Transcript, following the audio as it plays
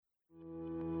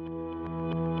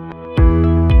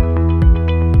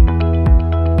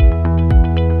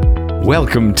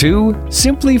Welcome to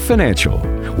Simply Financial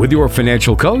with your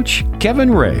financial coach, Kevin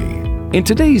Ray. In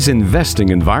today's investing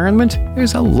environment,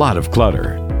 there's a lot of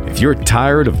clutter. If you're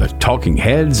tired of the talking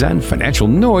heads and financial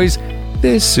noise,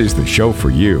 this is the show for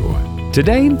you.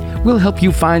 Today, we'll help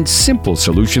you find simple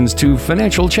solutions to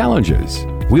financial challenges.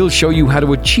 We'll show you how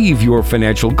to achieve your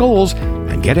financial goals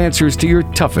and get answers to your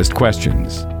toughest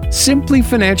questions. Simply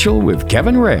Financial with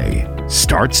Kevin Ray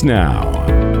starts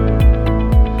now.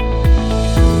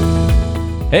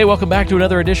 Hey, welcome back to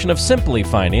another edition of Simply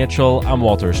Financial. I'm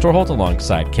Walter Storholt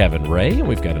alongside Kevin Ray, and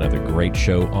we've got another great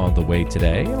show on the way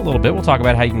today. In a little bit, we'll talk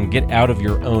about how you can get out of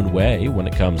your own way when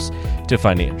it comes to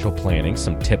financial planning,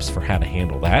 some tips for how to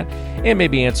handle that, and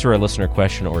maybe answer a listener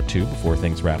question or two before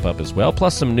things wrap up as well,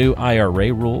 plus some new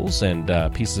IRA rules and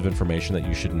pieces of information that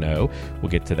you should know.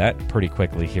 We'll get to that pretty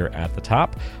quickly here at the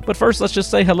top. But first, let's just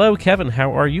say hello, Kevin.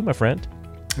 How are you, my friend?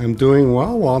 I'm doing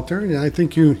well, Walter. I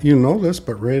think you know this,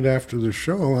 but right after the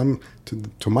show,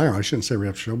 tomorrow, I shouldn't say right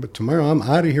after the show, but tomorrow I'm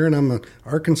out of here and I'm in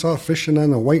Arkansas fishing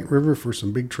on the White River for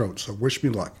some big trout, so wish me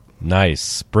luck.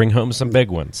 Nice. Bring home some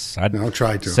big ones. I'll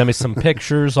try to. Send me some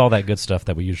pictures, all that good stuff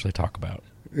that we usually talk about.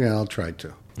 Yeah, I'll try to.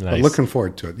 Nice. But looking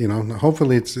forward to it.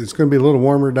 Hopefully it's going to be a little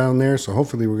warmer down there, so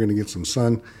hopefully we're going to get some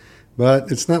sun. But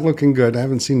it's not looking good. I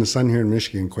haven't seen the sun here in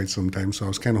Michigan quite some time, so I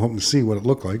was kind of hoping to see what it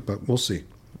looked like, but we'll see.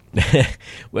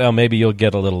 Well, maybe you'll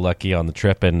get a little lucky on the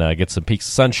trip and get some peaks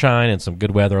of sunshine and some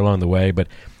good weather along the way, but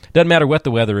it doesn't matter what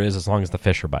the weather is as long as the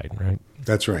fish are biting, right?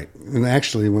 That's right. And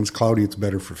actually, when it's cloudy, it's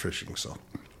better for fishing, so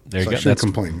there you go. I shouldn't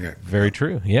complain yet. Very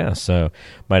true, yeah, so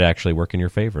might actually work in your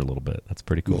favor a little bit. That's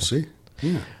pretty cool. We'll see,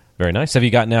 yeah. Very nice. Have you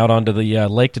gotten out onto the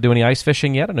lake to do any ice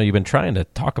fishing yet? I know you've been trying to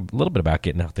talk a little bit about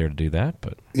getting out there to do that,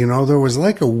 but there was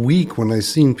like a week when I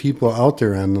seen people out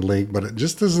there on the lake, but it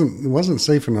just wasn't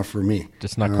safe enough for me.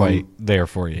 Just not quite there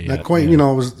for you yet. Not quite.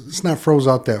 Yeah. It's not froze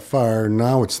out that far.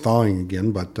 Now it's thawing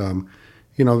again, but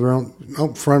they're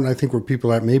out front. I think where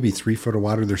people are at maybe 3 foot of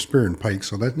water, they're spearing pike.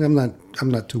 So that I'm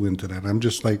not too into that. I'm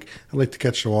just like I like to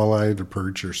catch the walleye, the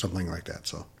perch, or something like that.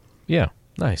 So yeah.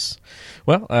 Nice.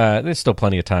 Well, there's still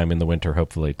plenty of time in the winter,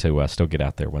 hopefully, to still get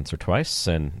out there once or twice.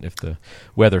 And if the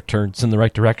weather turns in the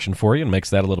right direction for you and makes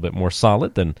that a little bit more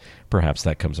solid, then perhaps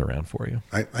that comes around for you.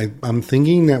 I'm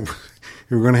thinking that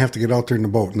you're going to have to get out there in the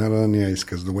boat, not on the ice,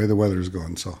 because the way the weather is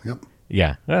going. So, yep.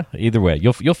 Yeah. Either way,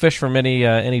 you'll fish from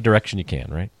any direction you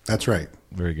can, right? That's right.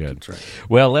 Very good. That's right.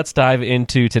 Well, let's dive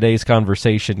into today's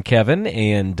conversation, Kevin.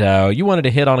 And you wanted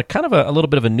to hit on a little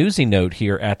bit of a newsy note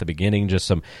here at the beginning, just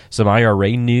some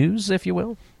IRA news, if you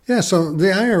will. Yeah, so the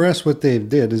IRS, what they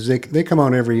did is they come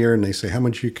out every year and they say how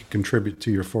much you can contribute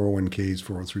to your 401ks,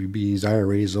 403bs,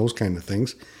 IRAs, those kind of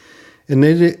things. And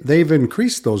they've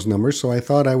increased those numbers, so I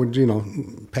thought I would,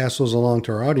 pass those along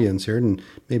to our audience here and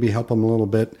maybe help them a little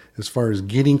bit as far as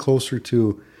getting closer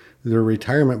to their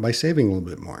retirement by saving a little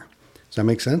bit more. Does that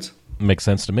make sense? Makes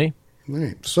sense to me. All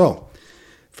right. So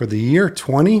for the year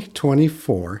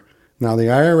 2024, now the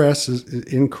IRS has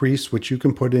increased what you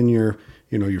can put in your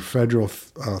federal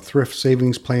thrift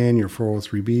savings plan, your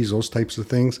 403bs, those types of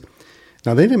things.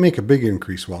 Now, they didn't make a big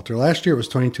increase, Walter. Last year it was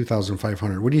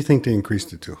 $22,500. What do you think they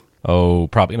increased it to? Oh,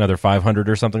 probably another 500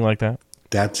 or something like that.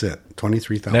 That's it,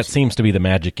 $23,000. That seems to be the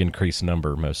magic increase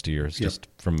number most years, just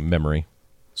from memory.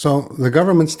 So the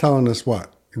government's telling us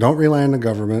what? Don't rely on the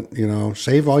government,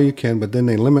 save all you can, but then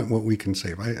they limit what we can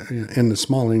save and the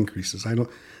small increases.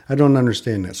 I don't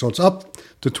understand that. So it's up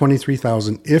to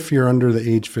 $23,000 if you're under the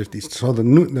age 50. So the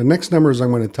next numbers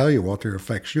I'm going to tell you, Walter,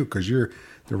 affects you because you're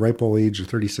the ripe old age of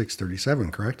 36,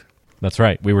 37, correct? That's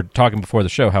right. We were talking before the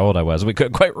show how old I was. We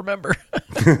couldn't quite remember.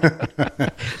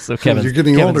 So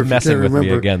Kevin's older, messing with me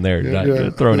again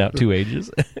there, throwing out two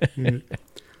ages.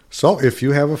 So if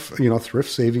you have a thrift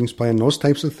savings plan, those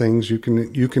types of things, you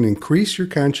can increase your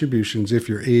contributions if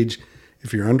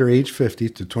you're under age 50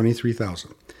 to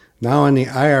 $23,000. Now on the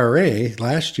IRA,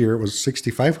 last year it was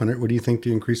 $6,500. What do you think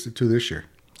they increased it to this year?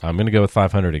 I'm going to go with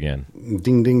 500 again.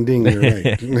 Ding, ding, ding. You're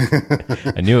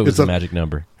right. I knew it was a magic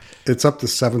number. It's up to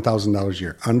 $7,000 a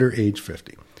year, under age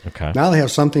 50. Okay. Now they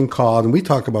have something called, and we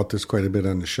talk about this quite a bit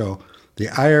on the show, the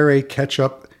IRA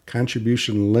catch-up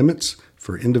contribution limits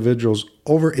for individuals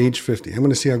over age 50. I'm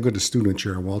going to see how good a student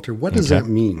you are, Walter. What does that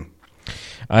mean?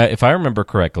 If I remember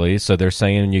correctly, so they're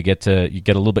saying you get a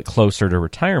little bit closer to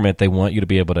retirement, they want you to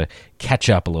be able to catch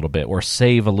up a little bit or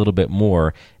save a little bit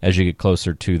more as you get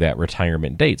closer to that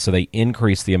retirement date. So they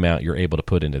increase the amount you're able to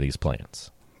put into these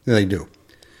plans. Yeah, they do.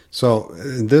 So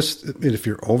if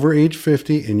you're over age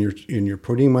 50 and you're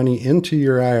putting money into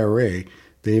your IRA,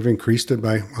 they've increased it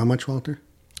by how much, Walter?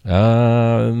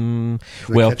 Probably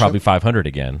 500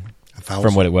 again. 1,000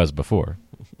 from what it was before.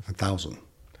 1,000.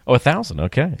 Oh, 1,000.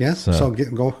 Okay. Yeah. So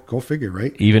go figure,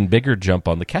 right? Even bigger jump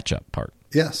on the catch-up part.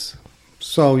 Yes.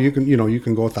 So you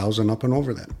can go 1,000 up and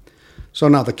over that. So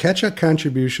now the catch-up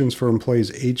contributions for employees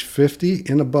age 50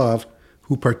 and above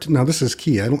now this is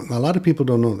key. A lot of people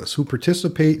don't know this. Who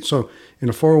participate? So in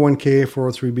a 401k,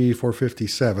 403b,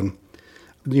 457,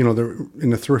 in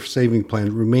the thrift saving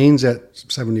plan remains at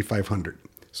 $7,500.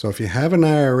 So if you have an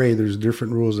IRA, there's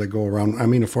different rules that go around. I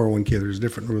mean, a 401k, there's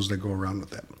different rules that go around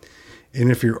with that. And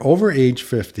if you're over age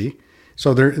 50,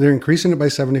 so they're increasing it by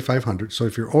 $7,500. So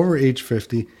if you're over age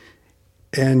 50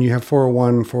 and you have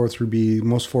 401, 403b,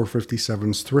 most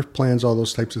 457s, thrift plans, all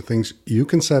those types of things, you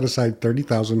can set aside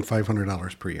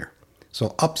 $30,500 per year.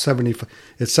 So it's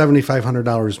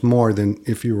 $7,500 more than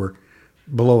if you were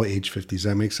below age 50. Does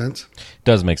that make sense?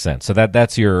 Does make sense. So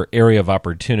that's your area of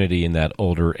opportunity in that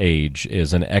older age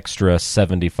is an extra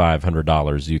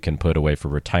 $7,500 you can put away for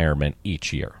retirement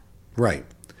each year. Right.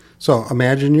 So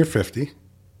imagine you're 50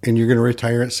 and you're going to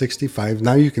retire at 65.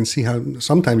 Now you can see how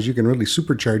sometimes you can really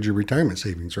supercharge your retirement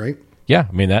savings, right? Yeah,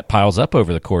 I mean, that piles up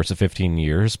over the course of 15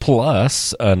 years,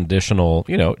 plus an additional,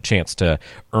 chance to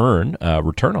earn a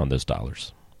return on those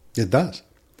dollars. It does.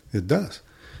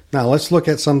 Now, let's look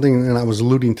at something, and I was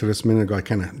alluding to this a minute ago. I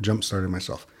kind of jump-started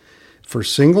myself. For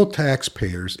single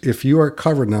taxpayers, if you are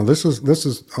covered, now this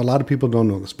is a lot of people don't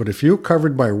know this, but if you're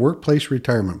covered by a workplace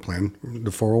retirement plan,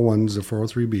 the 401s, the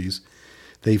 403bs,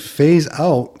 they phase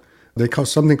out, they call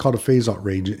something called a phase-out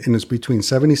range, and it's between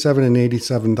 $77,000 and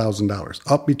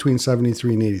 $87,000, up between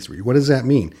 $73,000 and $83,000. What does that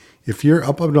mean? If you're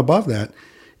up and above that,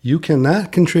 you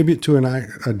cannot contribute to a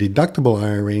deductible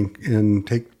IRA and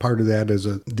take part of that as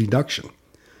a deduction.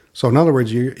 So in other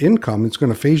words, your income, it's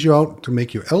going to phase you out to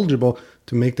make you eligible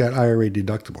to make that IRA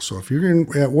deductible. So if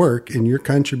you're at work and your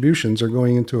contributions are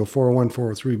going into a 401,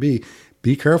 403b,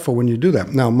 be careful when you do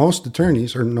that. Now, most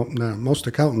attorneys most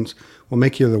accountants will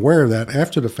make you aware of that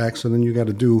after the fact, so then you got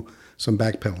to do some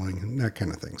backpedaling and that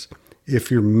kind of things. If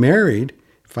you're married,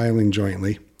 filing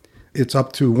jointly, it's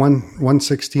up to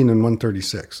 116 and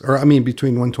 136, or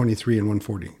between 123 and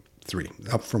 143,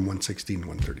 up from 116 to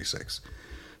 136.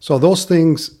 So those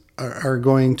things are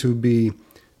going to be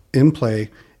in play.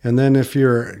 And then if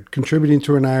you're contributing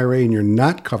to an IRA and you're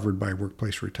not covered by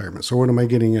workplace retirement. So what am I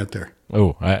getting at there?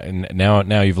 Oh,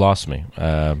 now you've lost me.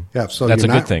 So that's a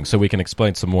good thing. So we can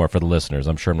explain some more for the listeners.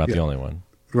 I'm sure I'm not the only one.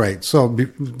 Right. So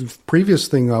the previous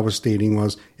thing I was stating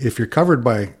was if you're covered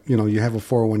by, you have a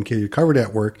 401k, you're covered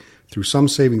at work through some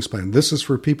savings plan. This is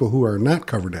for people who are not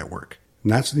covered at work.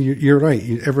 And you're right.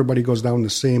 Everybody goes down the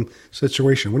same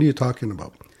situation. What are you talking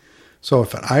about? So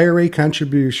if an IRA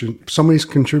contribution, somebody's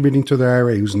contributing to the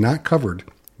IRA who's not covered,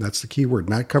 that's the key word,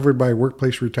 not covered by a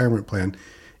workplace retirement plan,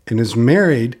 and is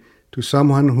married to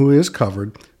someone who is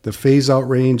covered, the phase-out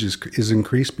range is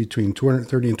increased between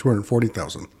 $230,000 and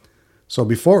 $240,000. So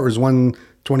before it was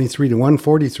 123 to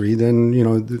 143, then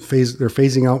they're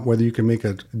phasing out whether you can make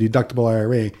a deductible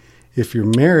IRA. If you're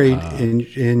married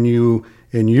and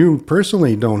you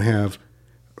personally don't have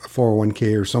a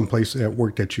 401k or someplace at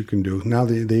work that you can do, now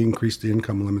they increase the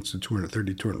income limits to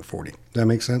 230, 240. Does that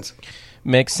make sense?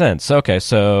 Makes sense. Okay,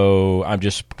 so I'm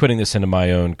just putting this into my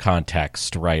own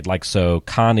context, right? Like, so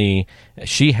Connie,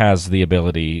 she has the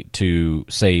ability to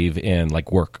save in a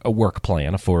work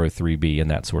plan, a 403b and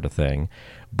that sort of thing.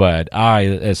 But I,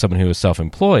 as someone who is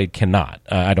self-employed, cannot.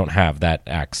 I don't have that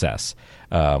access.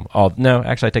 No,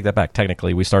 actually, I take that back.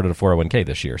 Technically, we started a 401k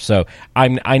this year, so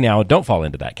I now don't fall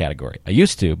into that category. I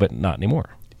used to, but not anymore.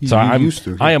 So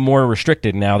I am more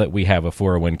restricted now that we have a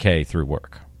 401k through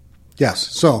work. Yes.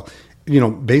 So,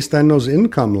 based on those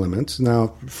income limits,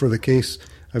 now for the case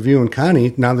of you and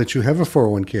Connie, now that you have a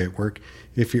 401k at work,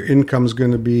 if your income is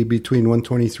going to be between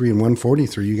 123 and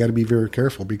 143, you got to be very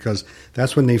careful because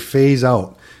that's when they phase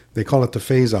out. They call it the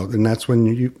phase out, and that's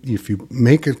when if you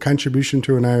make a contribution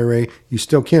to an IRA, you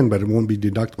still can, but it won't be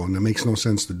deductible, and it makes no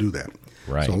sense to do that.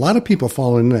 Right. So a lot of people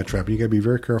fall into that trap. You got to be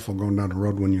very careful going down the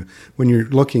road when you're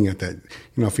looking at that.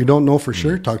 If you don't know for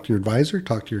sure, talk to your advisor,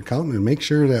 talk to your accountant, and make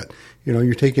sure that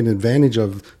you're taking advantage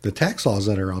of the tax laws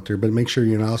that are out there. But make sure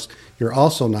you're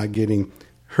also not getting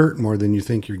hurt more than you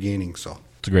think you're gaining. So.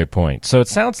 It's a great point. So it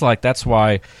sounds like that's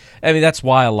why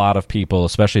a lot of people,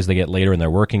 especially as they get later in their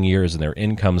working years and their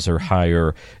incomes are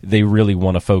higher, they really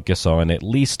want to focus on at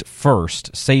least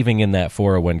first saving in that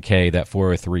 401k, that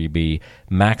 403b,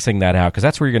 maxing that out, because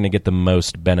that's where you're going to get the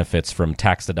most benefits from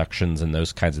tax deductions and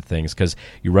those kinds of things, because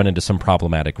you run into some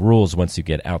problematic rules once you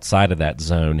get outside of that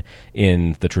zone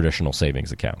in the traditional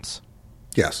savings accounts.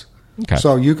 Yes. Okay.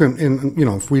 So you can,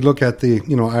 if we look at the,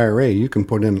 IRA, you can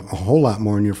put in a whole lot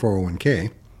more in your 401k,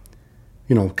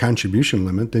 contribution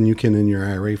limit than you can in your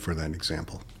IRA, for that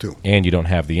example, too. And you don't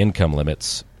have the income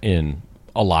limits in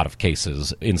a lot of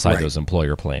cases inside those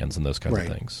employer plans and those kinds of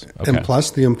things. Okay. And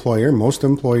plus most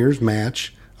employers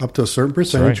match up to a certain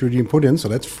percentage what you put in, so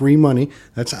that's free money.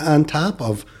 That's on top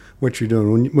of what you're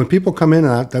doing. When people come in,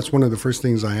 that's one of the first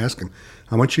things I ask them.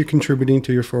 How much are you contributing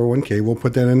to your 401k? We'll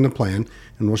put that in the plan,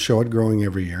 and we'll show it growing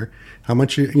every year. How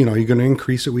much you're going to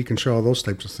increase it? We can show all those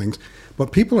types of things.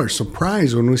 But people are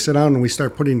surprised when we sit down and we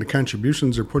start putting the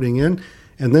contributions they're putting in,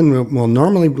 and then we'll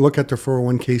normally look at their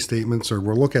 401k statements, or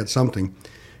we'll look at something,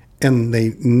 and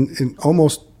they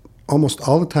almost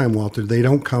all the time, Walter, they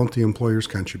don't count the employer's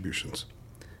contributions.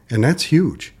 And that's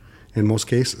huge in most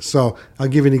cases. So I'll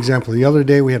give you an example. The other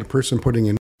day we had a person putting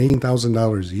in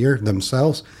 $18,000 a year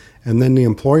themselves, and then the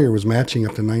employer was matching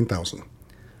up to $9,000.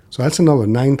 So that's another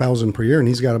 $9,000 per year, and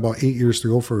he's got about 8 years to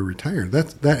go for a retire.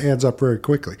 That adds up very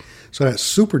quickly. So that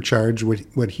supercharged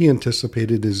what he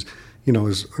anticipated his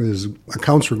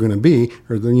accounts were going to be,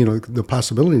 or the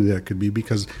possibility that it could be,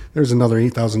 because there's another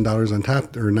 $8,000 on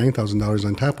top, or $9,000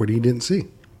 on top, what he didn't see.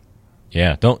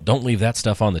 Yeah, don't leave that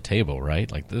stuff on the table, right?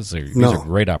 Like these are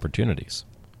great opportunities.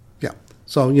 Yeah.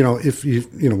 So, if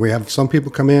we have some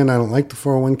people come in, I don't like the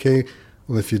 401k.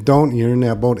 Well, if you don't, you're in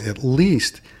that boat, at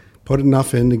least put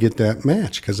enough in to get that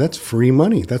match, because that's free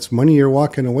money. That's money you're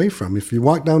walking away from. If you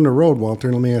walk down the road,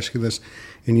 Walter, let me ask you this,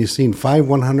 and you've seen 5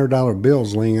 $100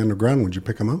 bills laying on the ground, would you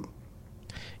pick them up?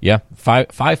 Yeah,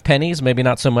 five pennies, maybe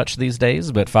not so much these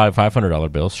days, but five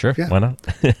 $500 bills, sure, why not?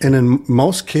 And in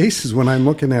most cases, when I'm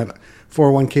looking at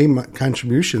 401k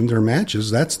contributions or matches,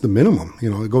 that's the minimum.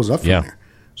 It goes up from there.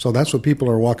 So that's what people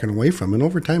are walking away from, and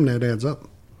over time that adds up.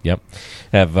 Yep.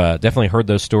 Have definitely heard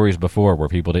those stories before where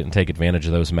people didn't take advantage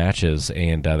of those matches,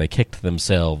 and they kicked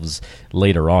themselves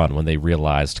later on when they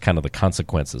realized kind of the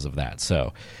consequences of that.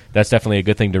 So that's definitely a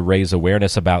good thing to raise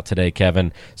awareness about today,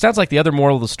 Kevin. Sounds like the other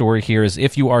moral of the story here is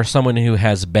if you are someone who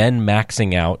has been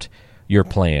maxing out your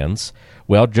plans,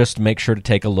 well, just make sure to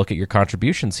take a look at your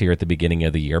contributions here at the beginning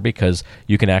of the year, because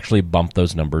you can actually bump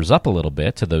those numbers up a little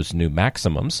bit to those new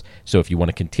maximums. So if you want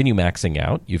to continue maxing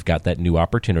out, you've got that new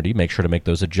opportunity. Make sure to make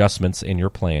those adjustments in your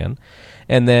plan.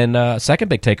 And then second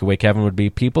big takeaway, Kevin, would be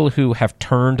people who have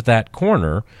turned that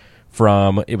corner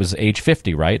from, it was age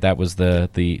 50, right? That was the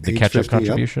catch-up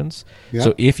contributions. Yep.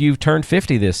 So if you've turned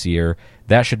 50 this year,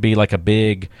 that should be like a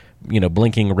big,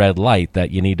 blinking red light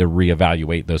that you need to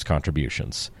reevaluate those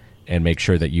contributions and make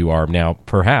sure that you are now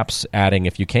perhaps adding,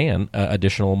 if you can,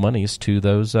 additional monies to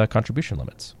those contribution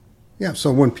limits. Yeah,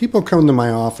 so when people come to my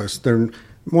office,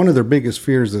 one of their biggest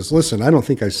fears is, listen, I don't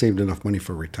think I saved enough money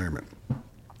for retirement.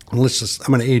 I'm going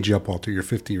to age you up, Walter. You're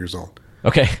 50 years old.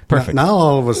 Okay, perfect. Now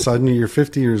all of a sudden, you're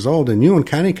 50 years old, and you and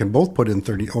Connie can both put in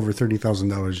over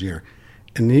 $30,000 a year.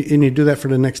 And you do that for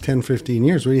the next 10, 15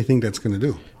 years. What do you think that's going to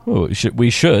do? Well, we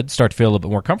should start to feel a little bit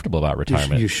more comfortable about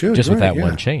retirement. You should, just with that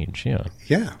one change, yeah.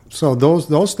 Yeah. So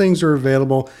those things are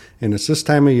available, and it's this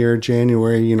time of year,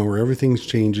 January, where everything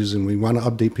changes, and we want to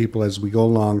update people as we go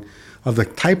along of the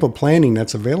type of planning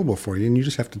that's available for you, and you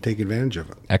just have to take advantage of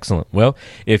it. Excellent. Well,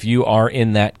 if you are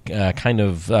in that kind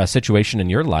of situation in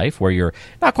your life where you're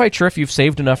not quite sure if you've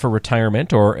saved enough for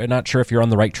retirement, or not sure if you're on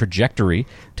the right trajectory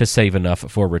to save enough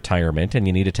for retirement, and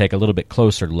you need to take a little bit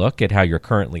closer look at how you're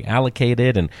currently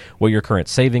allocated and what your current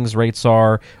savings rates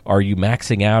are you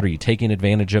maxing out? Are you taking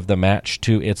advantage of the match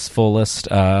to its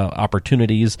fullest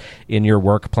opportunities in your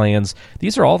work plans?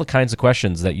 These are all the kinds of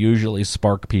questions that usually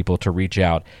spark people to reach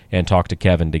out and talk to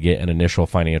Kevin to get an initial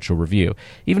financial review.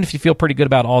 Even if you feel pretty good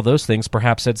about all those things,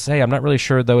 perhaps it's, hey, I'm not really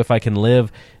sure, though, if I can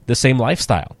live the same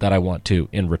lifestyle that I want to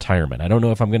in retirement. I don't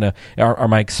know if I'm going to, are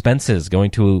my expenses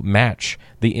going to match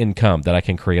the income that I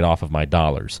can create off of my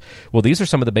dollars? Well, these are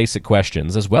some of the basic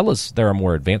questions, as well as there are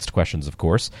more advanced questions, of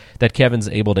course, that Kevin's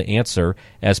able to answer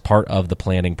as part of the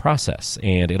planning process.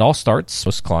 And it all starts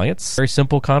with clients, very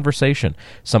simple conversation,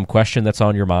 some question that's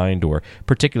on your mind or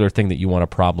particular thing that you want to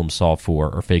problem solve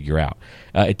for or figure out.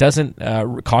 It doesn't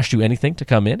cost you anything to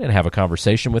come in and have a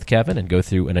conversation with Kevin and go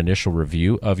through an initial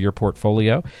review of your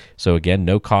portfolio. So again,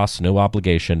 no cost, no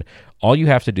obligation. All you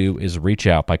have to do is reach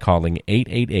out by calling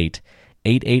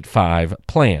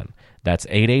 888-885-PLAN. That's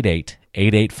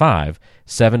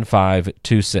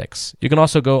 888-885-7526. You can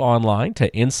also go online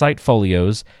to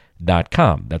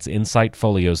insightfolios.com. That's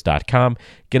insightfolios.com.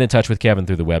 Get in touch with Kevin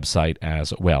through the website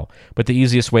as well. But the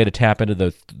easiest way to tap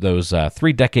into those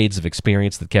 3 decades of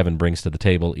experience that Kevin brings to the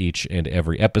table each and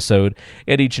every episode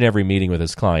and each and every meeting with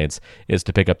his clients is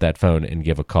to pick up that phone and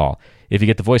give a call. If you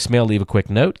get the voicemail, leave a quick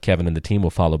note. Kevin and the team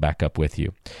will follow back up with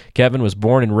you. Kevin was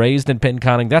born and raised in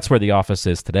Pinconning. That's where the office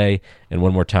is today. And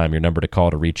one more time, your number to call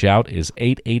to reach out is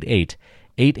 888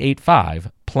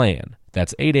 888-885-PLAN.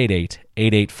 That's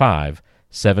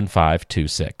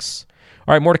 888-885-7526.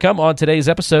 All right, more to come on today's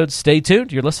episode. Stay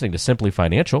tuned. You're listening to Simply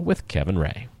Financial with Kevin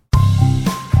Ray.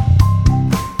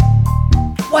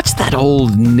 What's that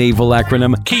old naval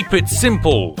acronym? Keep it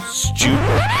simple,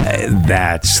 stupid.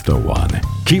 That's the one.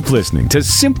 Keep listening to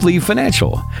Simply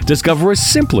Financial. Discover a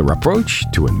simpler approach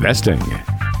to investing.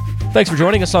 Thanks for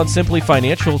joining us on Simply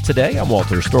Financial today. I'm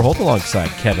Walter Storholt alongside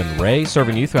Kevin Ray,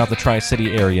 serving you throughout the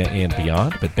Tri-City area and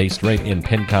beyond, but based right in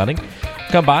Pinconning.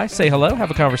 Come by, say hello,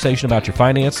 have a conversation about your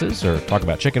finances, or talk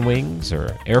about chicken wings,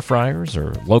 or air fryers,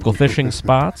 or local fishing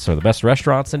spots, or the best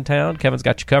restaurants in town. Kevin's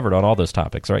got you covered on all those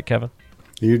topics, right, Kevin?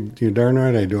 You darn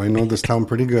right I do. I know this town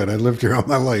pretty good. I lived here all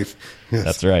my life. Yes.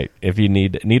 That's right. If you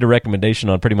need a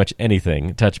recommendation on pretty much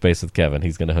anything, touch base with Kevin.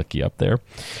 He's going to hook you up there.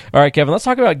 All right, Kevin, let's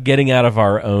talk about getting out of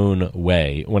our own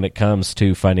way when it comes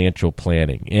to financial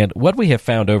planning. And what we have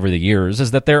found over the years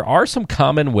is that there are some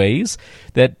common ways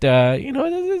that,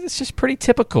 it's just pretty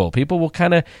typical. People will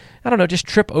kind of, just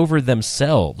trip over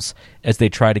themselves as they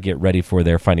try to get ready for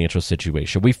their financial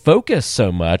situation. We focus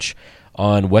so much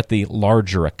on what the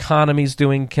larger economy's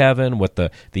doing, Kevin, what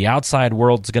the outside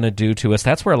world's going to do to us.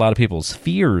 That's where a lot of people's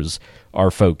fears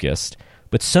are focused.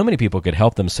 But so many people could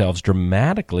help themselves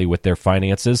dramatically with their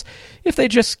finances if they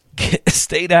just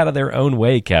stayed out of their own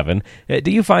way, Kevin.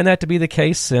 Do you find that to be the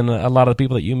case in a lot of the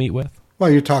people that you meet with?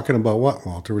 Well, you're talking about what,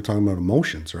 Walter? We're talking about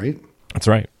emotions, right? That's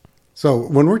right. So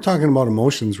when we're talking about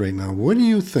emotions right now, what do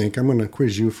you think? I'm going to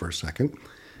quiz you for a second.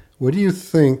 What do you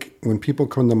think when people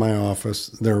come to my office,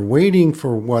 they're waiting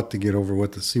for what to get over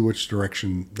what to see which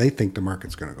direction they think the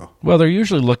market's going to go? Well, they're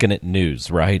usually looking at news,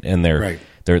 right? And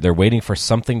they're waiting for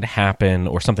something to happen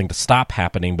or something to stop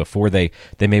happening before they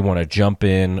may want to jump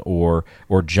in or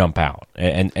jump out.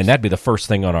 And that'd be the first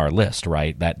thing on our list,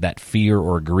 right? That fear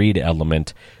or greed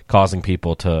element causing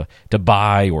people to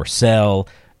buy or sell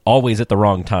always at the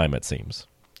wrong time, it seems.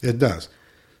 It does.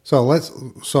 So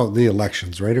the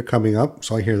elections, right, are coming up.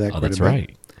 So I hear that quite a bit. That's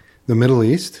right. The Middle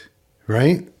East,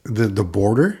 right? The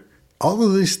border, all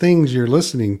of these things you're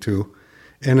listening to,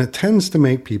 and it tends to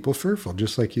make people fearful,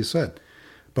 just like you said.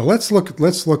 But let's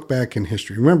look back in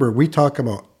history. Remember, we talk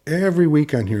about every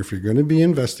week on here, if you're going to be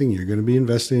investing, you're going to be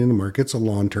investing in the market. It's a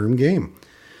long-term game.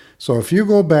 So if you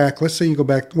go back, let's say you go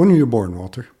back, when were you born,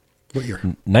 Walter? What year?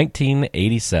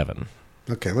 1987.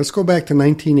 Okay, let's go back to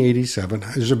 1987.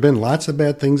 Has there been lots of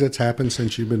bad things that's happened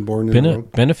since you've been born in the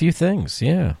world? Been a few things,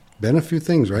 yeah. Been a few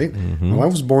things, right? Mm-hmm. Well, I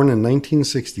was born in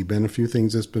 1960. Been a few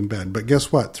things that's been bad. But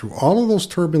guess what? Through all of those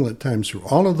turbulent times, through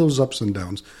all of those ups and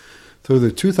downs, through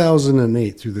the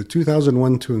 2008, through the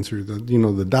 2001, 2, and through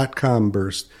the dot-com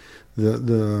burst,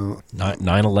 the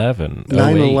 9/11.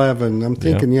 9/11. I'm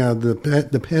thinking,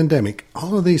 the pandemic,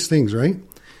 all of these things, right?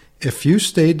 If you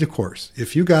stayed the course,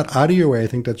 if you got out of your way, I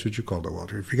think that's what you called it,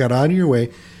 Walter. If you got out of your way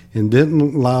and didn't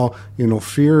allow,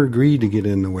 fear or greed to get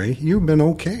in the way, you've been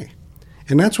okay.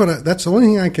 And that's the only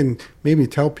thing I can maybe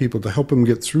tell people to help them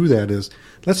get through that is,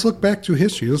 let's look back through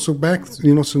history. Let's look back,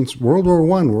 since World War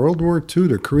I, World War II,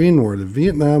 the Korean War, the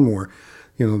Vietnam War,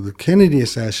 the Kennedy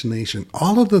assassination,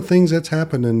 all of the things that's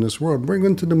happened in this world, bring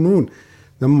them to the moon.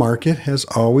 The market has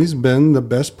always been the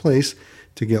best place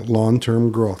to get long-term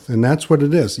growth. And that's what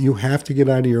it is. You have to get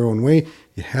out of your own way.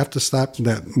 You have to stop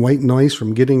that white noise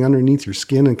from getting underneath your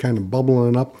skin and kind of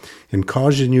bubbling up and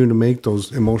causing you to make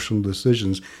those emotional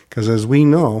decisions. Because as we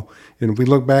know, and if we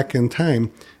look back in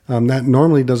time, that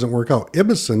normally doesn't work out.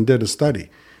 Ibbotson did a study.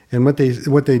 And what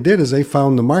they did is they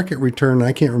found the market return.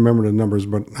 I can't remember the numbers,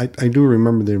 but I do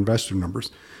remember the investor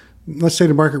numbers. Let's say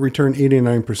the market return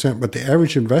 89%, but the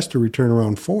average investor return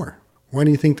around 4%. Why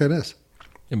do you think that is?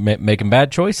 Making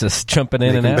bad choices, jumping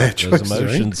in and out. Bad choices, those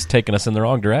emotions taking us in the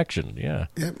wrong direction. Yeah.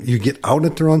 You get out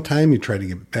at the wrong time. You try to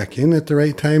get back in at the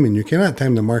right time, and you cannot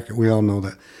time the market. We all know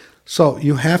that. So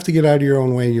you have to get out of your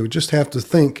own way. You just have to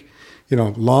think,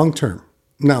 long term.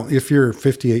 Now, if you're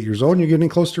 58 years old and you're getting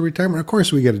close to retirement, of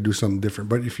course we got to do something different.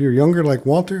 But if you're younger, like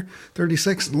Walter,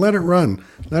 36, let it run.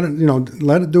 Let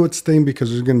it do its thing, because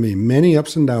there's going to be many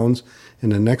ups and downs in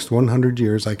the next 100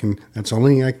 years. That's the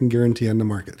only thing I can guarantee on the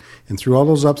market. And through all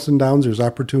those ups and downs, there's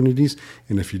opportunities.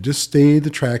 And if you just stay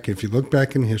the track, if you look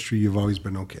back in history, you've always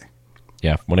been okay.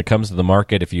 Yeah, when it comes to the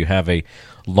market, if you have a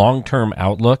long-term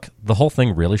outlook, the whole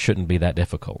thing really shouldn't be that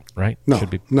difficult, right? No,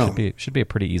 should be a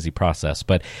pretty easy process.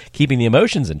 But keeping the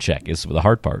emotions in check is the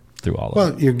hard part through all of it.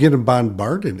 Well, you're getting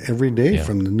bombarded every day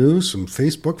from the news, from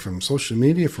Facebook, from social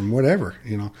media, from whatever.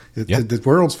 The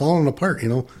world's falling apart.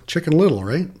 Chicken Little,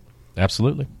 right?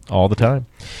 Absolutely. All the time.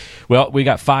 Well, we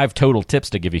got 5 total tips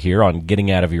to give you here on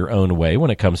getting out of your own way when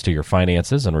it comes to your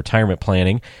finances and retirement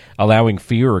planning. Allowing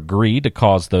fear or greed to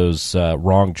cause those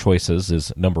wrong choices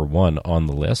is number 1 on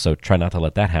the list, so try not to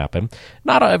let that happen.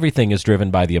 Not everything is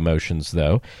driven by the emotions,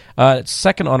 though.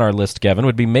 Second on our list, Kevin,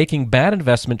 would be making bad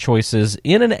investment choices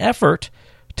in an effort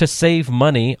to save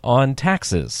money on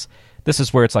taxes. This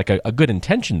is where it's like a good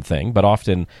intention thing, but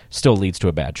often still leads to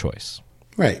a bad choice.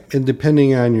 Right. And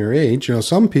depending on your age,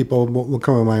 some people will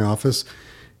come in my office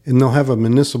and they'll have a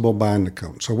municipal bond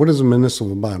account. So what is a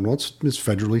municipal bond? Well, it's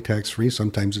federally tax-free.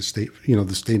 Sometimes it's the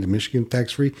state of Michigan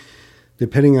tax-free,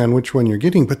 depending on which one you're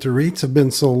getting. But the rates have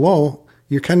been so low,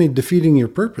 you're kind of defeating your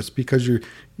purpose because you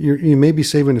may be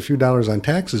saving a few dollars on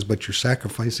taxes, but you're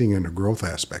sacrificing in the growth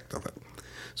aspect of it.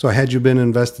 So had you been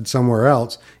invested somewhere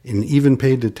else and even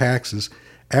paid the taxes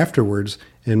afterwards,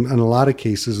 in a lot of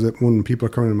cases, that when people are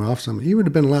coming to my office, you would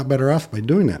have been a lot better off by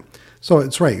doing that. So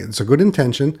it's right. It's a good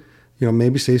intention.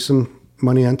 Maybe save some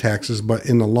money on taxes, but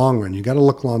in the long run, you got to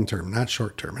look long term, not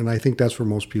short term. And I think that's where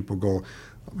most people go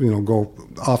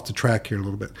off the track here a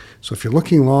little bit. So if you're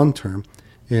looking long term,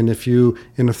 and if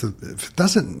it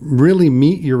doesn't really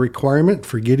meet your requirement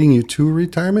for getting you to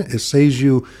retirement, it saves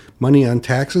you money on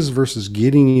taxes versus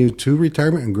getting you to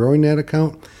retirement and growing that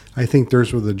account. I think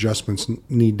there's where the adjustments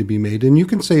need to be made. And you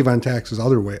can save on taxes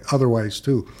otherwise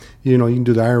too. You can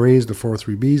do the IRAs, the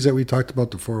 403Bs that we talked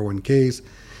about, the 401Ks.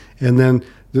 And then,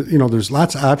 there's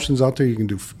lots of options out there. You can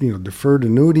do, deferred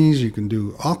annuities. You can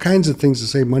do all kinds of things to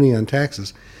save money on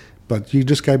taxes. But you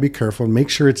just got to be careful and make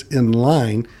sure it's in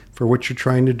line for what you're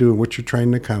trying to do and what you're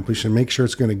trying to accomplish, and make sure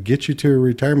it's going to get you to your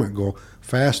retirement goal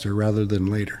faster rather than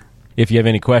later. If you have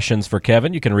any questions for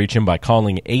Kevin, you can reach him by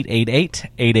calling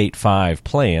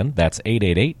 888-885-PLAN. That's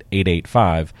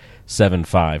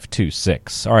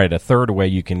 888-885-7526. All right, a third way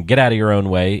you can get out of your own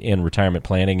way in retirement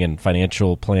planning and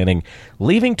financial planning: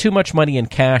 leaving too much money in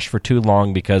cash for too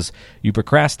long because you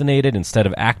procrastinated instead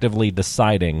of actively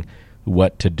deciding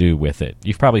what to do with it.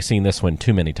 You've probably seen this one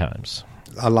too many times.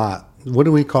 A lot. What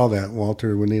do we call that,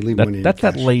 Walter, when they leave money in cash?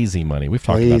 That's that lazy money. We've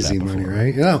talked about that before. Lazy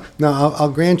money, right? Now, I'll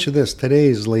grant you this.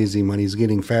 Today's lazy money is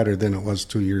getting fatter than it was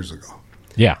 2 years ago.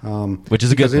 Yeah, which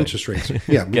is a good thing. Interest rates.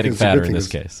 Yeah, getting fatter in this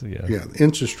case. Yeah,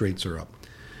 interest rates are up.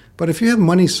 But if you have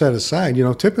money set aside,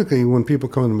 typically when people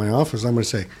come into my office, I'm going to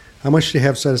say, how much do you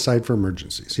have set aside for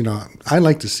emergencies? I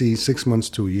like to see 6 months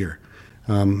to a year,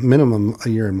 minimum a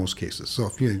year in most cases. So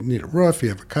if you need a roof, you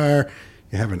have a car,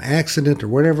 you have an accident, or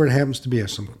whatever it happens to be,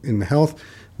 in the health,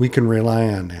 we can rely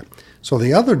on that. So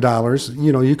the other dollars,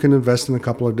 you can invest in a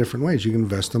couple of different ways. You can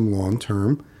invest them long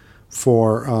term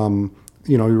for,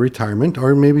 your retirement,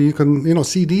 or maybe you can,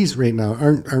 CDs right now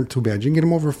aren't too bad. You can get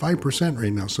them over 5%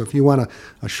 right now. So if you want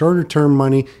a shorter term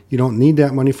money, you don't need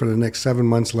that money for the next 7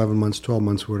 months, 11 months, 12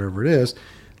 months, whatever it is.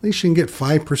 At least you can get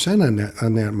 5%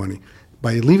 on that money.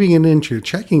 By leaving it into your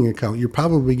checking account, you're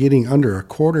probably getting under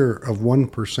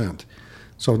 1/4%.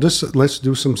 So let's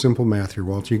do some simple math here,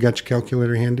 Walter. You got your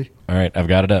calculator handy? All right, I've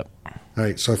got it up. All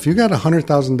right, so if you got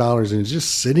 $100,000 and it's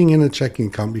just sitting in a checking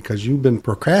account because you've been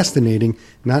procrastinating,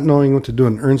 not knowing what to do,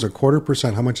 and earns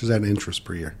 1/4%, how much is that in interest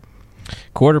per year?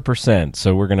 1/4%.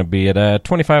 So we're going to be at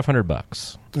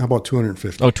 $2,500. How about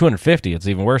 $250? Oh, $250. It's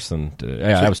even worse than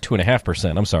that was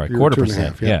 2.5%. I'm sorry,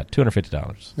 1/4%. Yeah,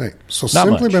 $250. Right. So Not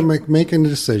simply much. by making a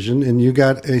decision, and you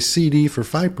got a CD for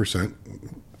 5%.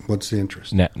 What's the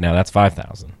interest? Now that's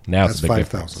 $5,000. Now it's a big $5,000.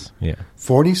 difference. Yeah,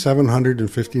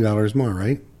 $4,750 more,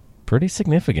 right? pretty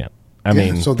significant. I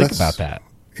mean, so think about that.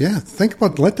 Yeah,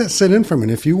 let that sit in for a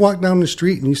minute. If you walk down the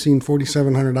street and you seen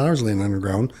 $4,700 laying on the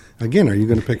ground, again, are you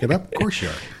going to pick it up? Of course you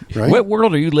are, right? What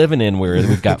world are you living in where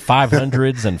we've got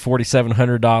 $500s and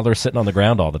 $4,700 sitting on the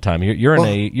ground all the time?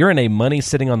 You're in a money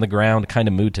sitting on the ground kind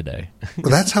of mood today.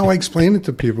 Well, that's how I explain it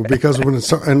to people, because when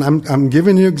and I'm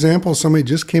giving you an example. Somebody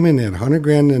just came in, they had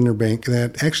 $100,000 in their bank. They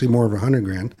had actually more of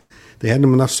 $100,000. They had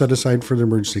them enough set aside for the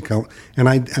emergency account. And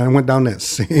I went down that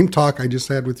same talk I just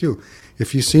had with you.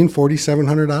 If you seen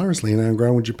 $4,700 laying on the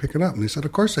ground, would you pick it up? And they said,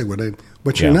 of course I would.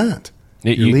 But you're not.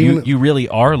 You really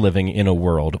are living in a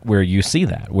world where you see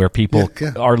that, where people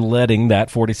are letting that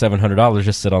 $4,700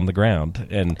 just sit on the ground.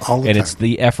 And it's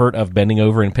the effort of bending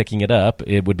over and picking it up.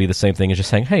 It would be the same thing as just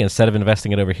saying, hey, instead of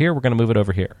investing it over here, we're going to move it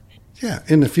over here. Yeah,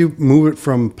 and if you move it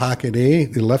from pocket A,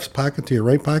 the left pocket, to your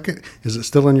right pocket, is it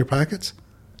still in your pockets?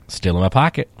 Still in my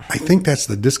pocket. I think that's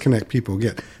the disconnect people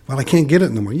get. Well, I can't get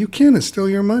it no more. You can. It's still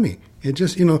your money. It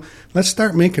just, let's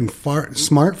start making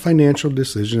smart financial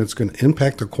decisions that's going to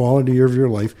impact the quality of your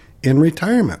life in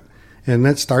retirement. And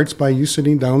that starts by you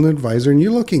sitting down with an advisor and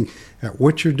you looking at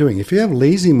what you're doing. If you have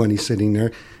lazy money sitting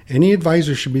there, any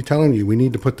advisor should be telling you, we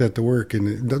need to put that to work. And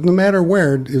it doesn't matter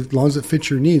where, as long as it fits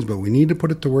your needs, but we need to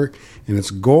put it to work. And its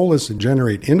goal is to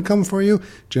generate income for you,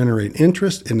 generate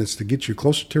interest, and it's to get you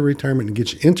closer to retirement and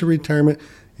get you into retirement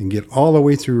and get all the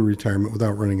way through retirement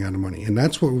without running out of money. And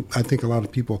that's what I think a lot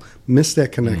of people miss,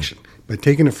 that connection. By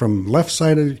taking it from left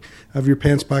side of your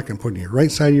pants pocket and putting it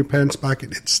right side of your pants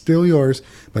pocket, it's still yours,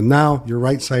 but now your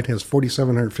right side has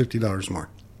 $4,750 more.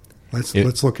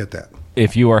 Let's look at that.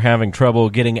 If you are having trouble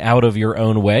getting out of your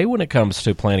own way when it comes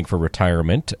to planning for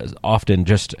retirement, often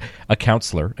just a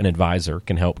counselor, an advisor,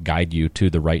 can help guide you to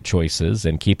the right choices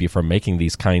and keep you from making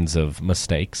these kinds of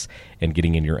mistakes and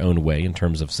getting in your own way in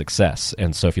terms of success.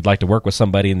 And so if you'd like to work with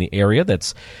somebody in the area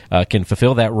that's can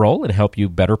fulfill that role and help you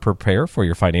better prepare for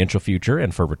your financial future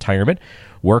and for retirement,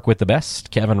 work with the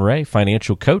best. Kevin Ray,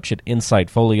 financial coach at Insight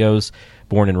Folios,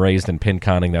 born and raised in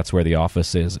Pinconning. That's where the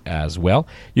office is as well.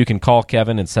 You can call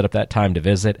Kevin and set up that time to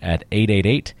visit at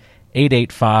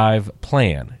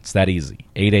 888-885-PLAN. It's that easy,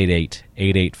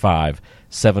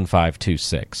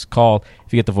 888-885-7526. Call.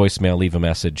 If you get the voicemail, leave a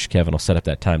message. Kevin will set up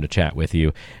that time to chat with you,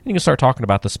 and you can start talking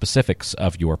about the specifics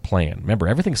of your plan. Remember,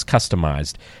 everything's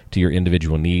customized to your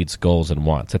individual needs, goals, and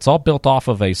wants. It's all built off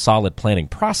of a solid planning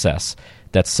process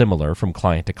that's similar from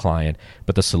client to client,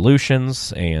 but the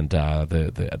solutions and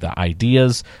the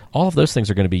ideas, all of those things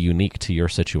are going to be unique to your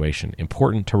situation.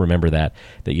 Important to remember that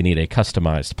you need a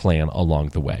customized plan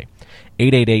along the way.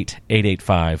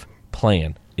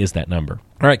 888-885-PLAN is that number.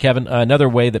 All right, Kevin, another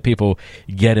way that people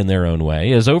get in their own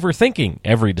way is overthinking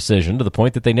every decision to the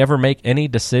point that they never make any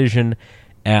decision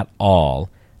at all.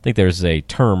 I think there's a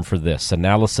term for this,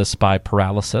 analysis by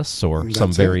paralysis, or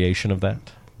some variation of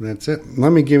that. That's it.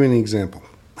 Let me give you an example.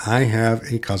 I have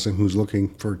a cousin who's looking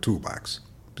for a toolbox.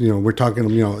 We're talking,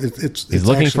 he's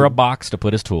looking for a box to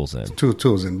put his tools in.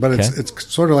 Tools in, but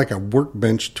it's sort of like a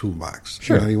workbench toolbox.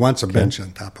 Sure. He wants a bench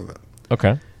on top of it.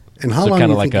 Okay. And how so long?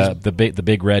 Kind of like the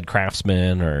big red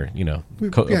Craftsman, or a blue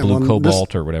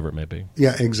Cobalt, or whatever it may be.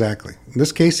 Yeah, exactly. In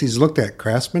this case, he's looked at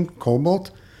Craftsman,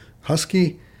 Cobalt,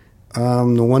 Husky,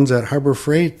 the ones at Harbor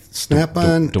Freight,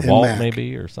 Snap-on, DeWalt, and Mac.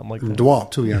 maybe, or something like that.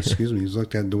 DeWalt too. Yeah, excuse me. He's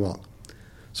looked at DeWalt.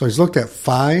 So he's looked at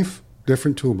 5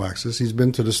 different toolboxes. He's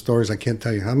been to the stores, I can't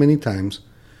tell you how many times.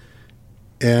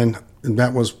 And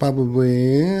that was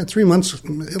probably 3 months,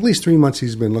 at least 3 months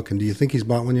he's been looking. Do you think he's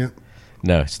bought one yet?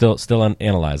 No, still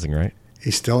analyzing, right?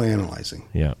 He's still analyzing.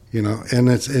 Yeah. And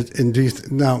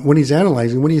now when he's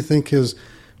analyzing, what do you think his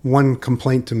one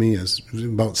complaint to me is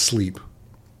about sleep?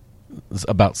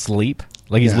 About sleep?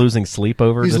 Like he's losing sleep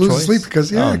over he's the losing choice? Sleep because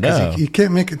he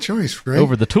can't make a choice, right?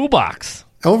 Over the toolbox.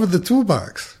 Over the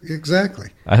toolbox,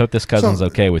 exactly. I hope this cousin's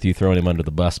okay with you throwing him under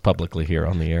the bus publicly here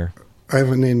on the air. I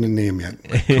haven't named the name yet.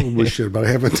 I probably should, but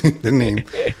I haven't named the name.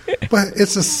 But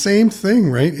it's the same thing,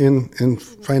 right, in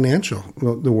financial,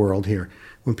 the world here.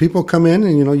 When people come in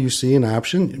and, you see an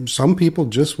option, some people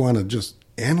just want to just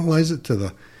analyze it to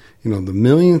the, the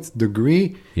millionth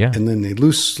degree, and then they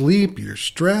lose sleep, you're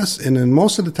stressed, and then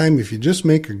most of the time, if you just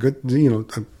make a good,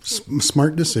 a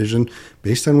smart decision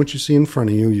based on what you see in front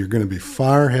of you, you're going to be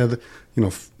far ahead,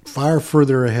 far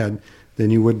further ahead than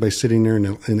you would by sitting there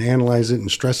and analyze it and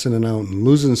stressing it out and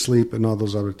losing sleep and all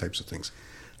those other types of things.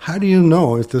 How do you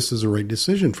know if this is the right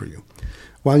decision for you?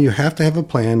 Well, you have to have a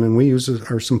plan, and we use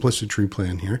our Simplicity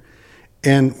plan here.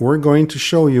 And we're going to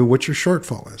show you what your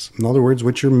shortfall is. In other words,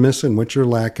 what you're missing, what you're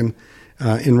lacking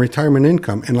in retirement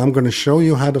income. And I'm going to show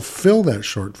you how to fill that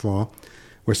shortfall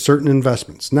with certain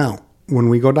investments. Now, when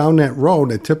we go down that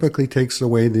road, it typically takes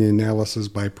away the analysis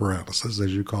by paralysis,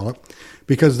 as you call it,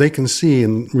 because they can see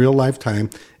in real life time,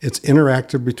 it's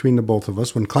interactive between the both of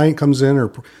us. When a client comes in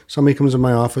or somebody comes in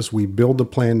my office, we build a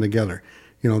plan together.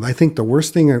 I think the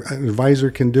worst thing an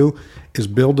advisor can do is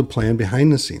build a plan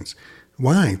behind the scenes.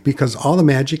 Why? Because all the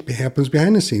magic happens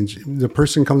behind the scenes. The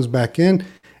person comes back in,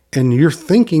 and you're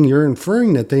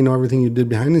inferring that they know everything you did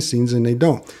behind the scenes, and they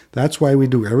don't. That's why we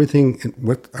do everything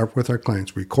with our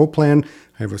clients. We co-plan.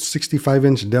 I have a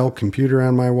 65-inch Dell computer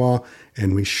on my wall,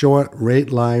 and we show it right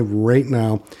live right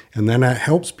now, and then that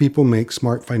helps people make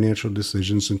smart financial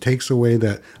decisions and takes away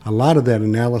a lot of that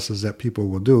analysis that people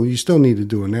will do. You still need to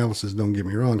do analysis, don't get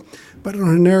me wrong, but it'll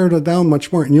narrow it down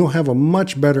much more, and you'll have a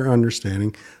much better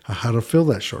understanding of how to fill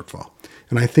that shortfall.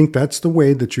 And I think that's the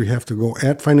way that you have to go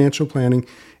at financial planning,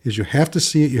 is you have to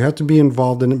see it, you have to be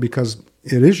involved in it, because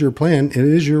it is your plan, it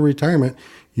is your retirement.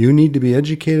 You need to be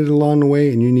educated along the way,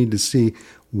 and you need to see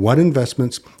what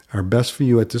investments are best for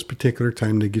you at this particular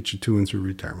time to get you to and through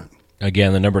retirement.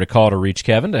 Again, the number to call to reach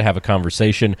Kevin to have a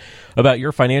conversation about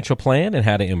your financial plan and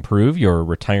how to improve your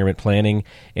retirement planning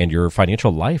and your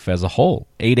financial life as a whole.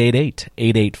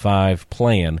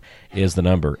 888-885-PLAN is the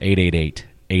number,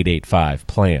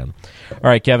 888-885-PLAN. All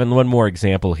right, Kevin, one more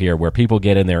example here where people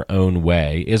get in their own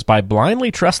way is by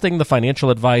blindly trusting the financial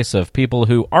advice of people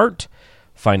who aren't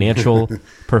financial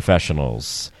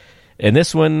professionals. And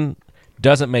this one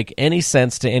doesn't make any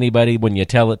sense to anybody when you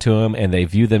tell it to them and they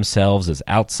view themselves as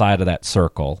outside of that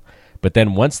circle. But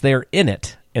then once they're in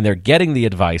it and they're getting the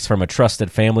advice from a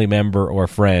trusted family member or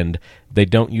friend, they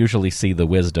don't usually see the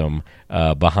wisdom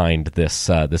behind this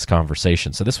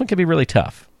conversation. So this one can be really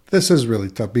tough. This is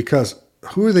really tough because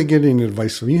who are they getting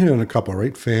advice from? You hit on a couple,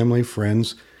 right? Family,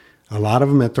 friends, a lot of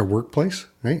them at their workplace,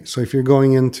 right? So if you're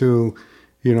going into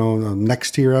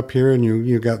next tier up here and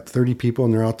you got 30 people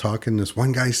and they're all talking, this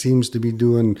one guy seems to be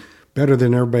doing better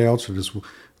than everybody else, or this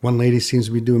one lady seems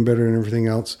to be doing better than everything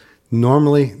else.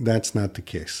 Normally, that's not the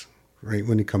case, right,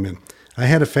 when you come in. I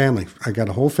had a family. I got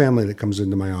a whole family that comes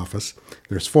into my office.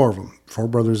 There's 4 of them, 4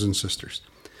 brothers and sisters.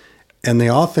 And they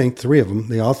all think, 3 of them,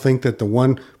 they all think that the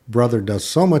one brother does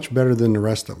so much better than the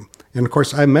rest of them. And, of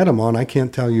course, I met them all, and I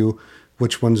can't tell you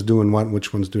which one's doing what,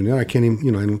 which one's doing that. I can't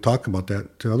even, I don't talk about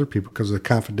that to other people because of the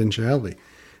confidentiality.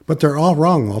 But they're all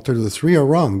wrong, Walter. The 3 are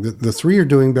wrong. The 3 are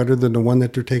doing better than the one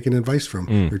that they're taking advice from.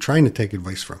 They're trying to take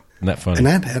advice from. Isn't that funny? And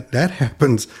that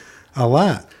happens a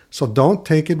lot. So don't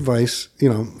take advice. I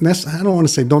don't want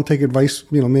to say don't take advice.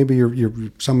 Maybe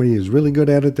you're somebody who's really good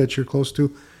at it that you're close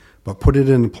to, but put it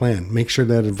in a plan. Make sure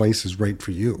that advice is right for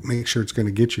you. Make sure it's going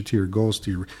to get you to your goals,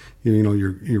 to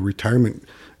your retirement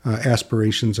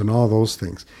aspirations and all those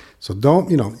things. So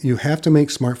you have to make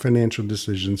smart financial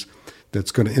decisions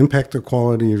that's going to impact the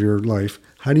quality of your life.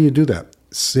 How do you do that?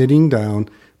 Sitting down,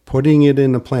 putting it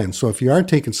in a plan. So if you are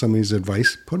taking somebody's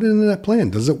advice, put it in that plan.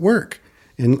 Does it work?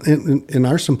 In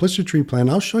our Simplicity plan,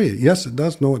 I'll show you. Yes, it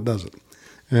does. No, it doesn't.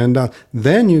 And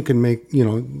then you can make,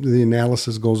 the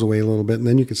analysis goes away a little bit, and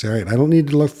then you can say, all right, I don't need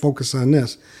to focus on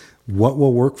this. What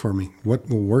will work for me? What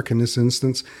will work in this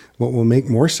instance? What will make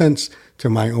more sense to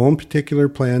my own particular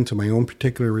plan, to my own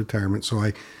particular retirement, so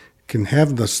I can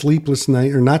have the sleepless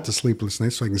night, or not the sleepless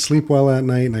night, so I can sleep well at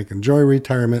night and I can enjoy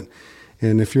retirement.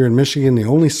 And if you're in Michigan, the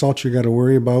only salt you got to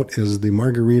worry about is the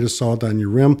margarita salt on your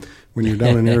rim when you're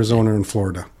down in Arizona and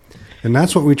Florida. And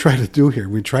that's what we try to do here.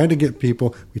 We try to get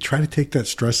people, we try to take that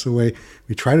stress away.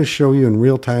 We try to show you in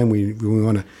real time. We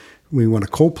want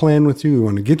to co-plan with you. We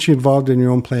want to get you involved in your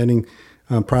own planning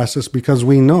process, because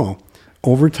we know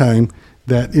over time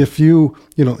that if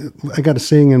I got a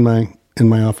saying in my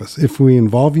office, if we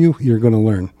involve you, you're going to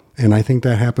learn. And I think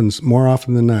that happens more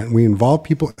often than not. We involve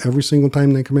people every single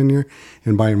time they come in here,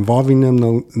 and by involving them,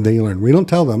 they learn. We don't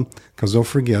tell them because they'll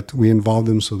forget. We involve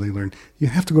them so they learn. You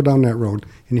have to go down that road,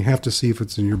 and you have to see if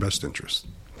it's in your best interest.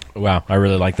 Wow, I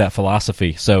really like that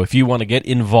philosophy. So if you want to get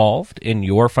involved in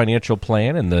your financial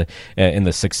plan and the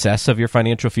success of your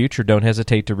financial future, don't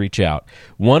hesitate to reach out.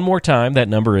 One more time, that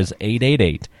number is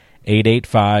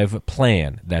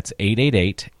 888-885-PLAN. That's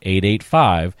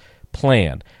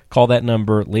 888-885-PLAN. Call that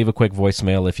number, leave a quick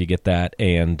voicemail if you get that,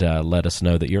 and let us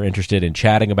know that you're interested in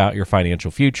chatting about your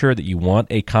financial future, that you want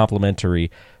a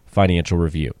complimentary financial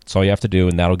review. That's all you have to do,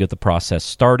 and that'll get the process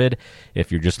started.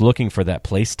 If you're just looking for that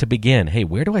place to begin, hey,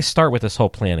 where do I start with this whole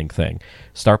planning thing?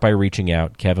 Start by reaching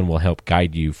out. Kevin will help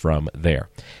guide you from there.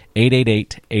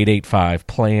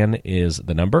 888-885-PLAN is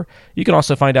the number. You can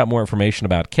also find out more information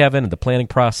about Kevin and the planning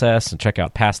process and check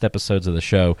out past episodes of the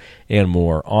show and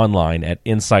more online at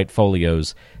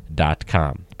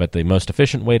insightfolios.com. But the most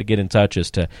efficient way to get in touch is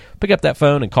to pick up that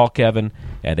phone and call Kevin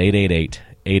at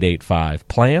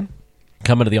 888-885-PLAN.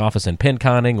 Come into the office in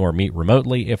Pinconning or meet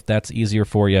remotely if that's easier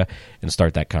for you, and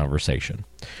start that conversation.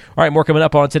 All right, more coming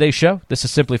up on today's show. This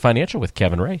is Simply Financial with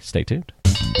Kevin Ray. Stay tuned.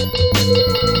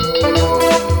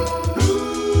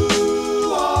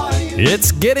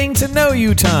 It's getting to know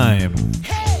you time.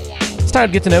 It's time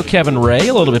to get to know Kevin Ray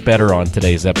a little bit better on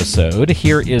today's episode.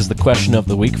 Here is the question of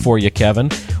the week for you, Kevin.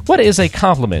 What is a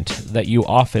compliment that you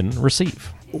often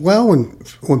receive? Well,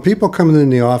 when people come in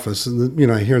the office,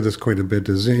 I hear this quite a bit,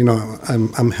 is,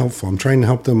 I'm helpful. I'm trying to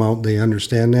help them out. They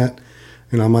understand that.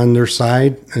 I'm on their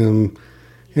side. And,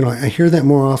 I hear that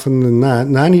more often than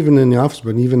not even in the office,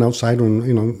 but even outside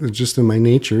when, it's just in my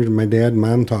nature. My dad and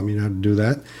mom taught me how to do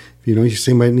that. If, you see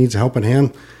somebody needs a helping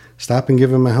hand, stop and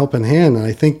give them a helping hand. And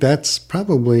I think that's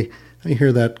probably, I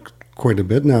hear that quite a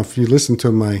bit. Now, if you listen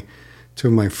to my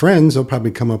friends, they'll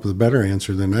probably come up with a better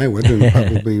answer than I would, and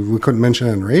probably we couldn't mention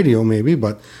it on radio, maybe,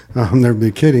 but they'd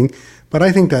be kidding. But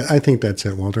I think that's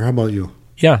it, Walter. How about you?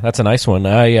 Yeah, that's a nice one.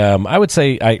 I would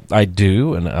say I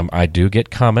do, and I do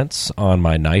get comments on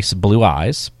my nice blue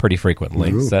eyes pretty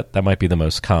frequently. So that might be the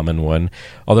most common one.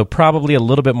 Although probably a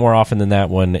little bit more often than that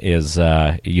one is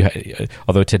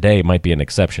although today might be an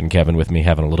exception, Kevin, with me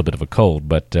having a little bit of a cold,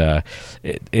 but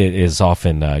it is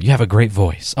often you have a great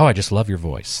voice. Oh, I just love your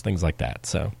voice. Things like that.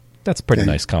 So that's a pretty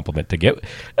nice compliment to get,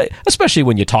 especially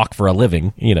when you talk for a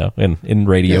living, in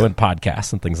radio and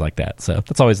podcasts and things like that. So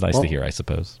that's always nice to hear, I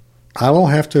suppose. I will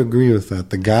have to agree with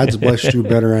that. The gods blessed you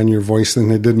better on your voice than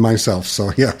they did myself.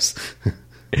 So, yes.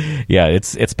 Yeah,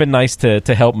 it's been nice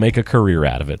to help make a career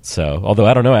out of it. So, although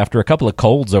I don't know, after a couple of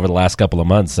colds over the last couple of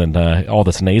months and all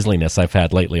this nasaliness I've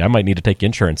had lately, I might need to take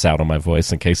insurance out on my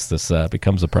voice in case this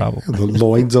becomes a problem. The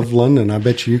Lloyds of London, I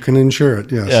bet you can insure it.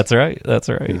 Yes, that's right. That's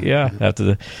right. Yeah,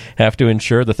 have to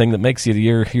insure the thing that makes you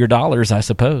your dollars, I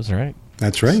suppose. Right.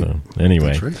 That's right. So, anyway.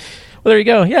 That's right. Well, there you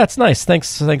go. Yeah, it's nice.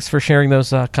 Thanks for sharing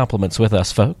those compliments with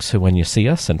us, folks, who when you see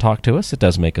us and talk to us, it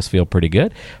does make us feel pretty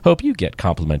good. Hope you get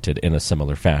complimented in a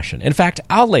similar fashion. In fact,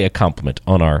 I'll lay a compliment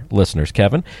on our listeners,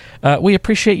 Kevin. We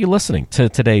appreciate you listening to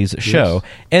today's show,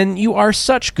 and you are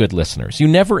such good listeners. You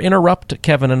never interrupt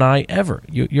Kevin and I, ever.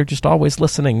 You're just always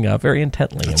listening very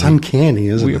intently. It's uncanny,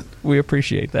 isn't it? We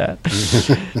appreciate that.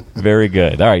 Very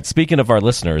good. All right, speaking of our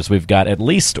listeners, we've got at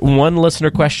least one listener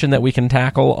question that we can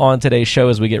tackle on today's show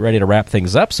as we get ready to wrap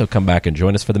things up, so come back and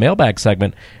join us for the mailbag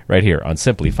segment right here on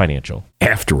Simply Financial.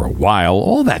 After a while,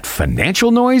 all that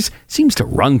financial noise seems to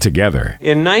run together.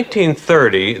 In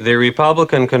 1930, the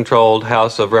Republican-controlled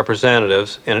House of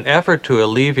Representatives, in an effort to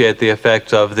alleviate the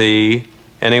effects of the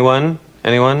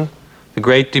the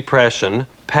Great Depression,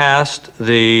 passed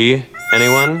the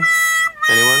anyone?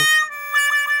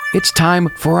 It's time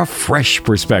for a fresh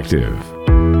perspective.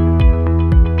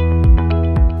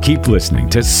 Keep listening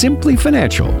to Simply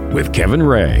Financial with Kevin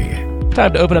Ray.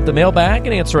 Time to open up the mailbag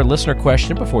and answer a listener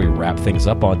question before we wrap things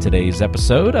up on today's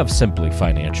episode of Simply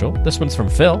Financial. This one's from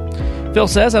Phil. Phil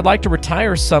says, I'd like to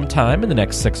retire sometime in the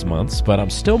next 6 months, but I'm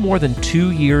still more than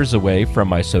 2 years away from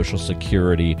my Social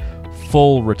Security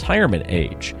full retirement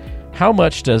age. How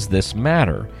much does this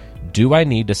matter? Do I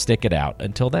need to stick it out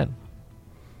until then?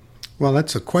 Well,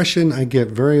 that's a question I get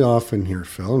very often here,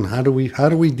 Phil. And how do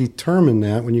we determine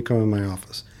that when you come in my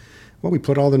office? Well, we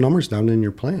put all the numbers down in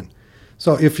your plan.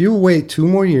 So if you wait 2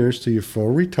 more years to your full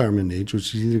retirement age,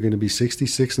 which is either going to be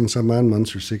 66 and some odd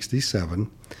months or 67,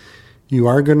 you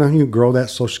are going to grow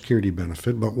that Social Security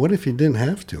benefit. But what if you didn't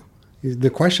have to? The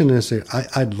question is,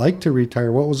 I'd like to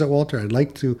retire. What was that, Walter? I'd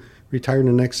like to retire in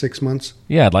the next 6 months?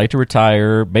 Yeah, I'd like to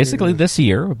retire basically this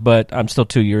year, but I'm still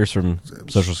 2 years from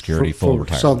Social Security full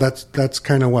retirement. So that's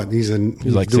kind of what? He's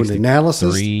like doing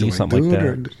analysis? Something like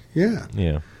that.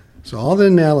 Yeah. So all the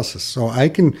analysis. So I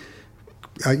can,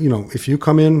 if you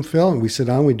come in, Phil, and we sit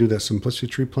down, we do that simplicity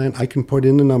tree plan, I can put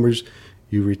in the numbers.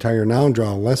 You retire now and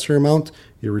draw a lesser amount.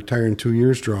 You retire in 2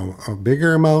 years, draw a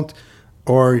bigger amount.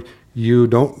 Or you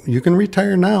can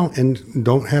retire now and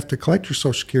don't have to collect your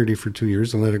Social Security for 2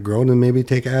 years and let it grow, and then maybe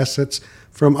take assets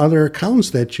from other accounts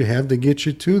that you have to get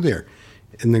you to there.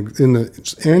 And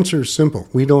the answer is simple.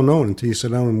 We don't know until you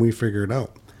sit down and we figure it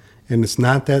out. And it's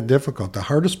not that difficult. The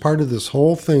hardest part of this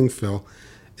whole thing, Phil,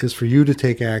 is for you to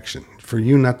take action, for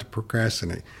you not to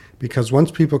procrastinate. Because once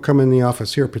people come in the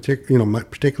office here,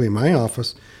 particularly in my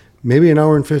office, maybe an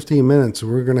hour and 15 minutes,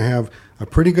 we're going to have a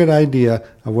pretty good idea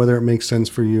of whether it makes sense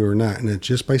for you or not. And it's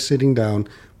just by sitting down,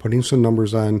 putting some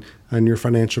numbers on your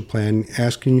financial plan,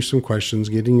 asking you some questions,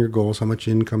 getting your goals. How much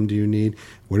income do you need?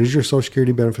 What is your Social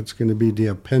Security benefits going to be? Do you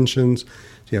have pensions? Do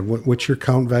you have what's your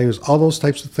account values? All those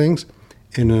types of things.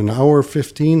 In an hour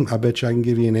 15, I bet you I can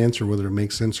give you an answer whether it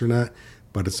makes sense or not.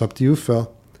 But it's up to you,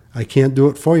 Phil. I can't do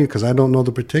it for you because I don't know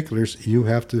the particulars. You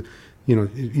have to,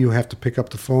 you have to pick up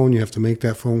the phone. You have to make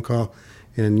that phone call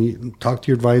and you talk to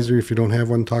your advisor. If you don't have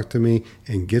one, talk to me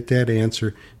and get that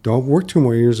answer. Don't work 2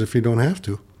 more years if you don't have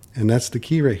to. And that's the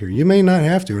key right here. You may not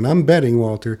have to. And I'm betting,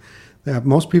 Walter, that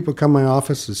most people come to my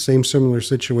office, the same similar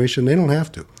situation. They don't have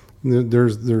to.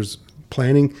 There's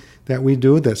planning that we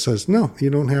do that says, no, you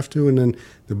don't have to. And then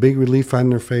the big relief on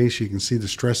their face, you can see the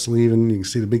stress leaving, you can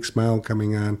see the big smile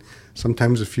coming on,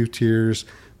 sometimes a few tears,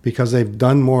 because they've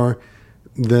done more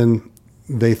than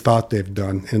they thought they've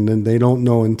done. And then they don't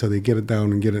know until they get it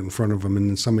down and get it in front of them. And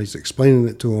then somebody's explaining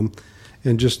it to them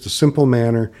in just a simple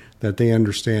manner that they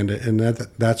understand it. And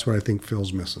that's what I think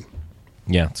Phil's missing.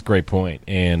 Yeah, it's a great point.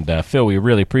 And Phil, we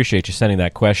really appreciate you sending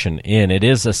that question in. It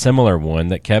is a similar one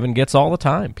that Kevin gets all the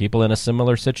time. People in a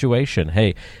similar situation.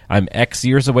 Hey, I'm X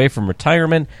years away from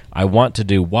retirement. I want to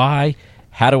do Y.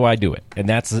 How do I do it? And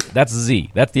that's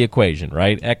Z. That's the equation,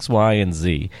 right? X, Y, and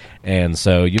Z. And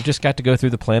so you've just got to go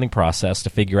through the planning process to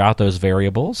figure out those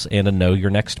variables and to know your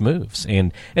next moves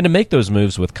and to make those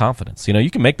moves with confidence. You know,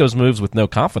 you can make those moves with no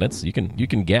confidence. You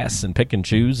can guess and pick and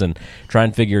choose and try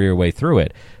and figure your way through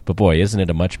it. But boy, isn't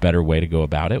it a much better way to go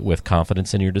about it with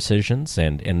confidence in your decisions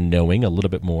and knowing a little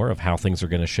bit more of how things are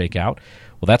going to shake out?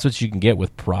 Well, that's what you can get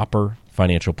with proper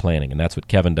financial planning, and that's what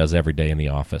Kevin does every day in the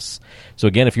office. So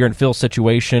again, if you're in Phil's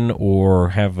situation or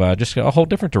have just a whole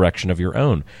different direction of your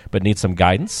own, but need some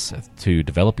guidance to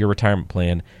develop your retirement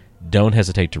plan, don't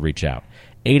hesitate to reach out.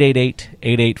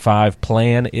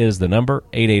 888-885-PLAN is the number,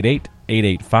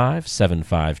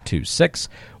 888-885-7526,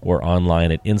 or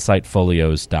online at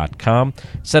insightfolios.com.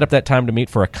 Set up that time to meet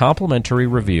for a complimentary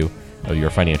review of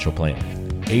your financial plan.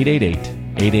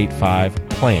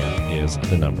 888-885-PLAN is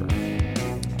the number.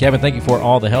 Kevin, thank you for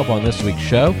all the help on this week's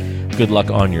show. Good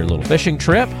luck on your little fishing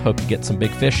trip. Hope you get some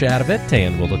big fish out of it,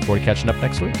 and we'll look forward to catching up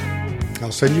next week.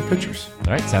 I'll send you pictures.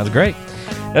 All right, sounds great.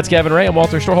 That's Kevin Ray. I'm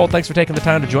Walter Storholt. Thanks for taking the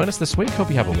time to join us this week. Hope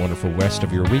you have a wonderful rest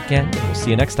of your weekend, and we'll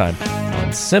see you next time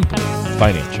on Simply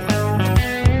Financial.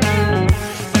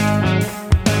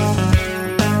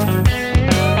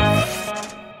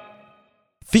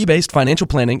 Fee-based financial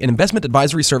planning and investment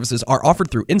advisory services are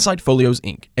offered through Insight Folios,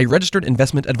 Inc., a registered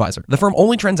investment advisor. The firm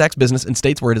only transacts business in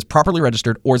states where it is properly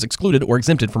registered or is excluded or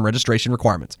exempted from registration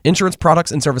requirements. Insurance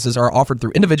products and services are offered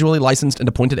through individually licensed and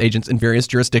appointed agents in various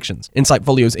jurisdictions. Insight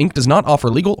Folios, Inc. does not offer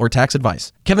legal or tax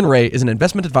advice. Kevin Ray is an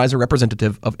investment advisor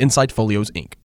representative of Insight Folios, Inc.